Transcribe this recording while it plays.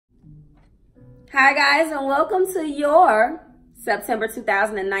Hi guys, and welcome to your September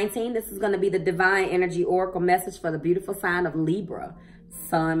 2019. This is going to be the Divine Energy Oracle message for the beautiful sign of Libra,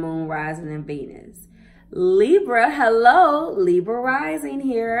 Sun, Moon, Rising, and Venus. Libra, hello. Libra Rising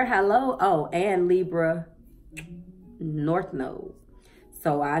here. Hello. Oh, and Libra North Node.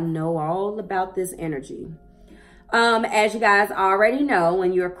 So I know all about this energy. As you guys already know,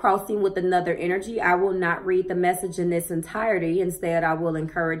 when you're crossing with another energy, I will not read the message in its entirety. Instead, I will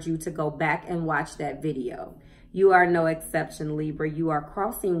encourage you to go back and watch that video. You are no exception, Libra. You are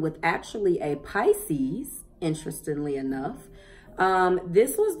crossing with actually a Pisces, interestingly enough.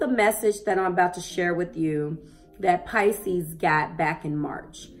 This was the message that I'm about to share with you that Pisces got back in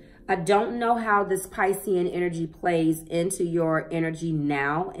March. I don't know how this Piscean energy plays into your energy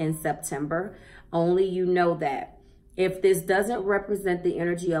now in September. Only you know that. If this doesn't represent the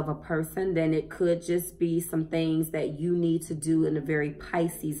energy of a person, then it could just be some things that you need to do in a very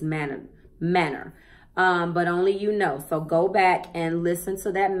Pisces manner. But only you know. So go back and listen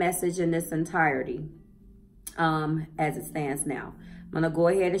to that message in its entirety as it stands now. I'm going to go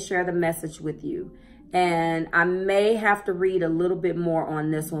ahead and share the message with you. And I may have to read a little bit more on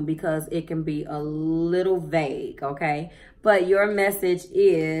this one because it can be a little vague, okay? But your message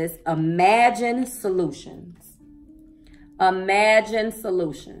is imagine solutions. Imagine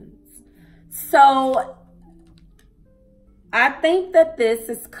solutions. So I think that this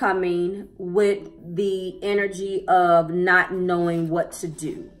is coming with the energy of not knowing what to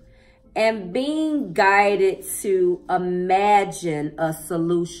do and being guided to imagine a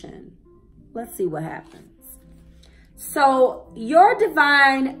solution. Let's see what happens. So your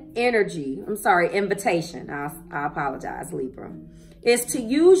divine energy, invitation, I apologize, Libra, is to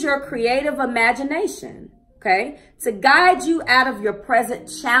use your creative imagination, okay, to guide you out of your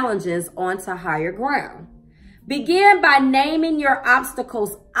present challenges onto higher ground. Begin by naming your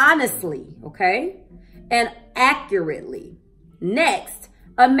obstacles honestly, okay, and accurately. Next,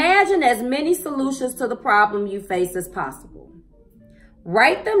 imagine as many solutions to the problem you face as possible.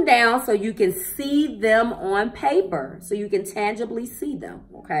 Write them down so you can see them on paper, so you can tangibly see them,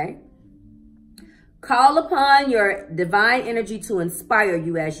 okay? Call upon your divine energy to inspire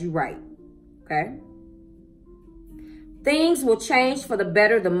you as you write, okay? Things will change for the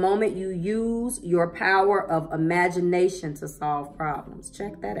better the moment you use your power of imagination to solve problems.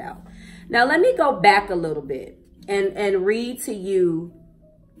 Check that out. Now, let me go back a little bit and read to you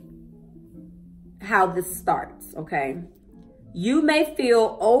how this starts, okay? You may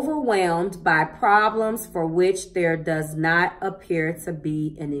feel overwhelmed by problems for which there does not appear to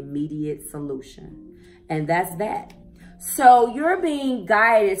be an immediate solution. And that's that. So you're being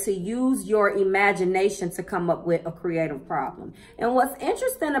guided to use your imagination to come up with a creative problem. And what's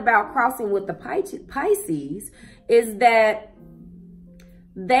interesting about crossing with the Pisces is that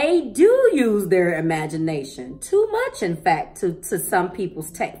they do use their imagination too much, in fact, for some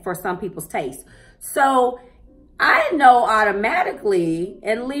people's taste. So I know automatically,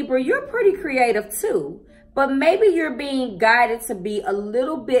 and Libra, you're pretty creative too, but maybe you're being guided to be a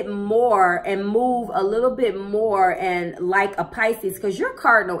little bit more and move a little bit more and like a Pisces, because you're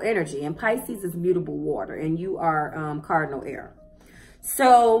cardinal energy and Pisces is mutable water and you are cardinal air.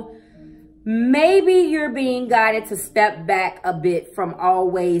 So maybe you're being guided to step back a bit from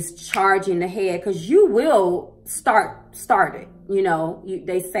always charging ahead, because you will start it. You know,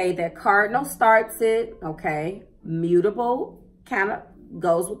 they say that cardinal starts it, okay? Mutable kind of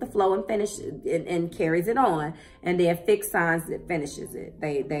goes with the flow and finishes and carries it on, and then fixed signs that finishes it.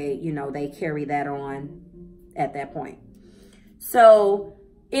 They carry that on at that point. So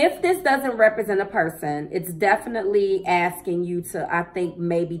if this doesn't represent a person, it's definitely asking you to, I think,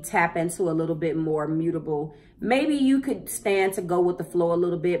 maybe tap into a little bit more mutable. Maybe you could stand to go with the flow a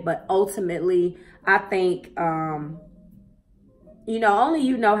little bit, but ultimately I think only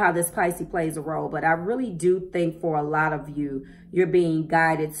you know how this Pisces plays a role, but I really do think for a lot of you, you're being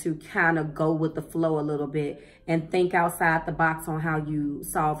guided to kind of go with the flow a little bit and think outside the box on how you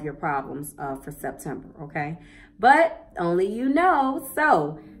solve your problems for September, okay? But only you know.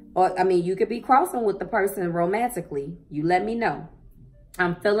 So, you could be crossing with the person romantically. You let me know.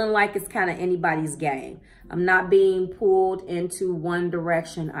 I'm feeling like it's kind of anybody's game. I'm not being pulled into one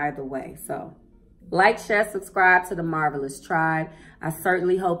direction either way, so. Like, share, subscribe to the Marvelous Tribe. I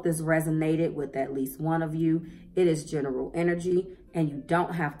certainly hope this resonated with at least one of you. It is general energy, and you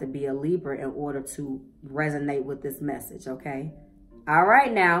don't have to be a Libra in order to resonate with this message, okay? All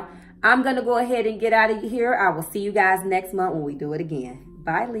right, now, I'm going to go ahead and get out of here. I will see you guys next month when we do it again.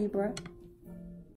 Bye, Libra.